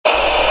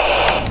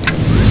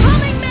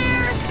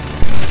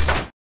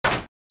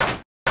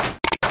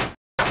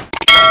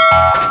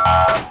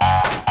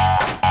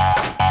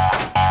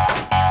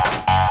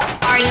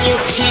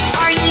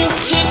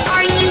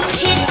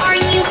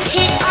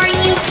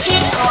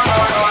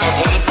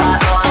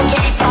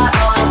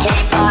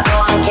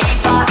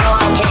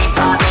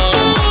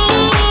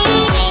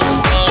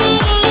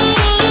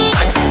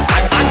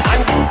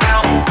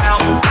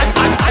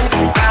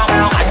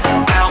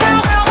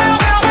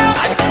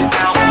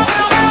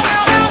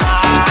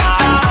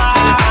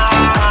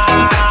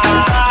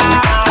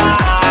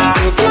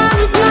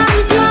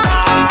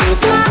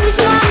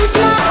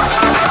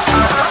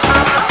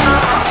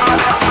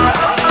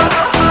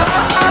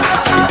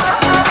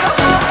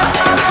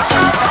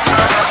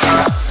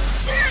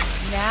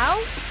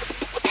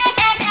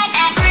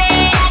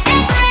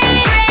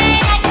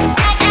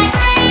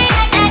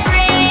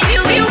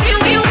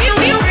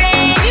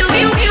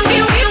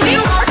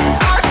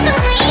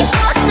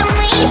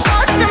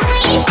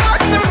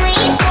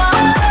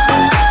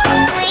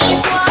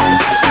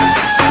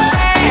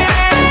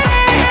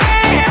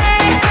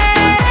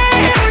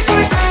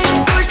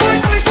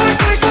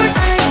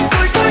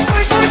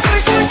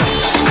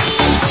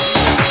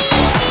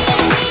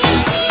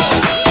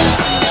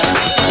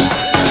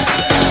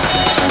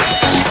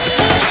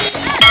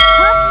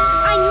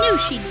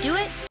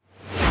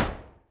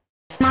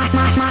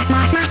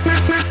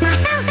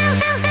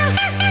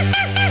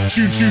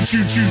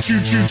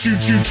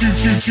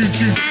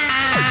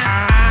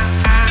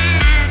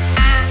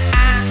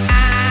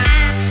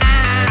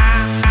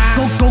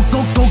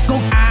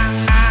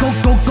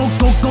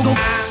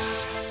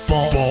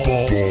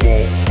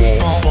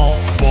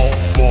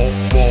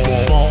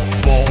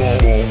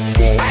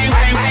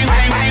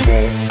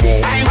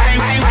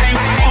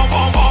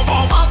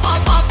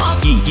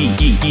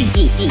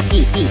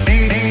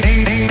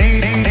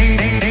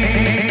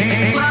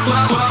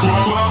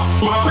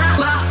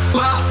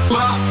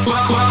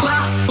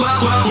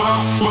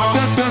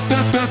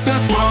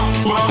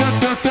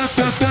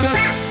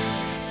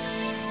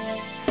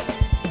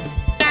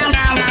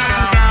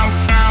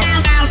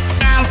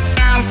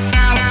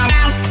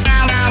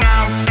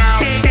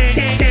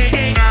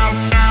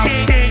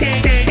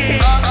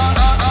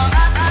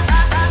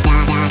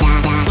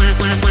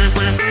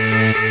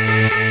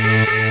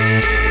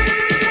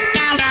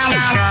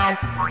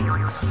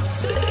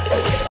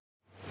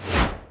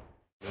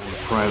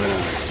Private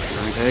eye.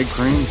 Drink egg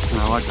cream,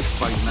 and I like to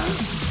fight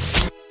now.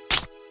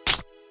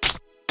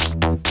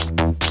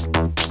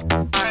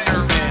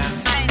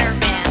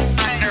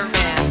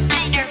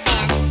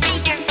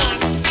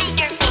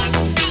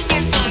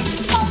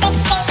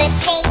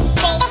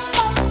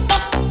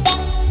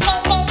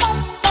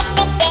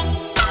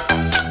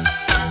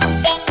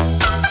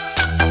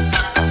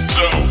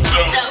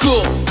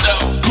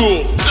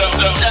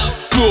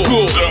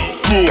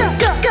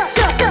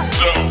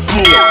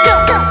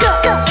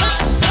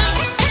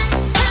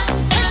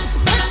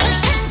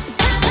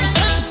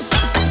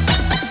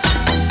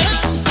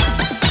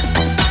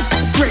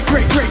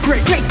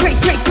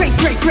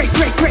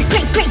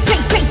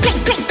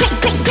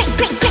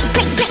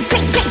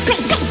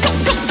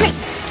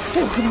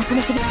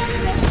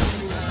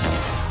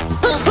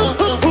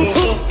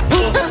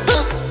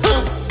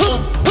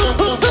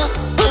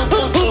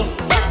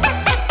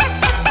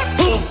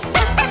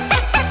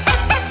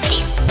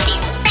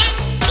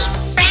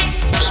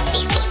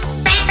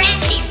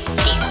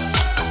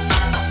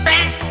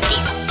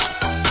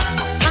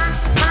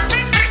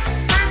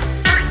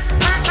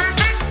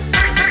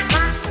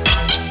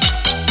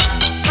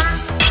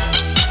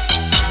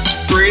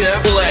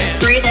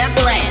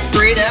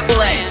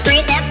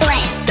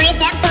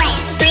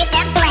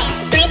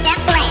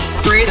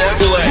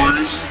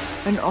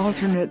 An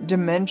alternate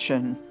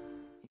dimension.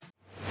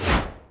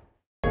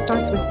 It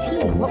starts with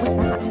T. What was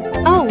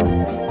that? Oh,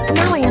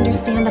 now I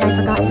understand that I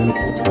forgot to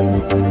fix the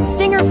toilet.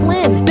 Stinger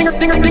Flynn. Dinger,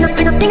 dinger, dinger,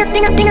 dinger, dinger,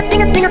 dinger, dinger,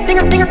 dinger, dinger, dinger,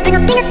 dinger, dinger,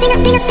 dinger, dinger,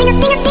 dinger, dinger, dinger,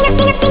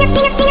 dinger,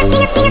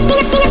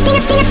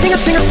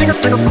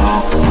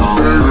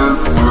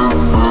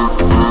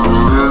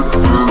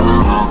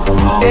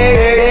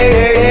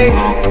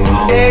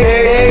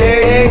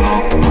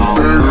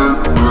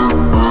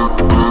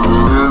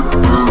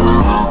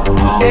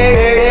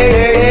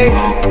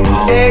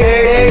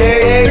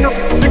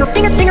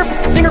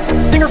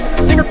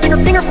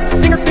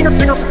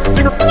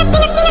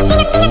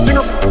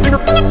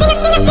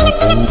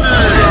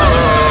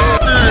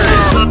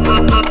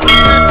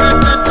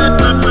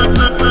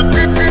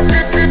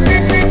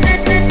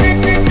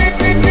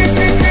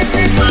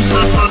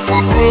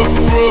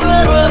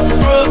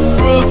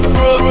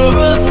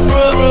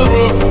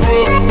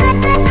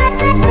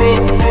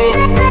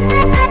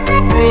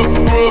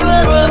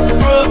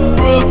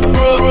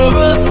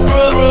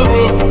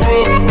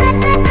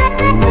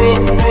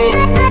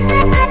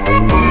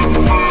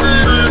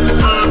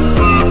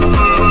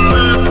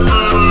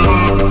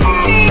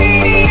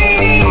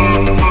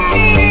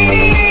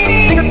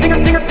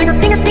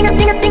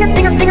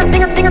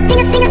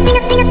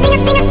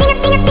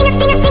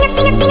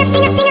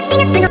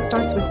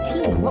 starts with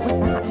T. What was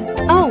that?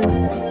 Oh,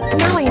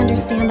 now I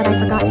understand that I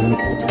forgot to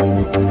fix the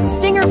toilet.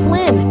 Stinger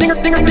Flynn. Dinger,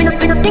 dinger, dinger,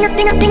 dinger, dinger,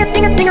 dinger, dinger,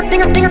 dinger,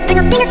 dinger, dinger, dinger,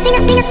 dinger,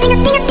 dinger,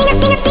 dinger, dinger, dinger, dinger,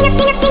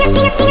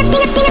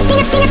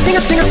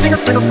 dinger,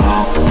 dinger,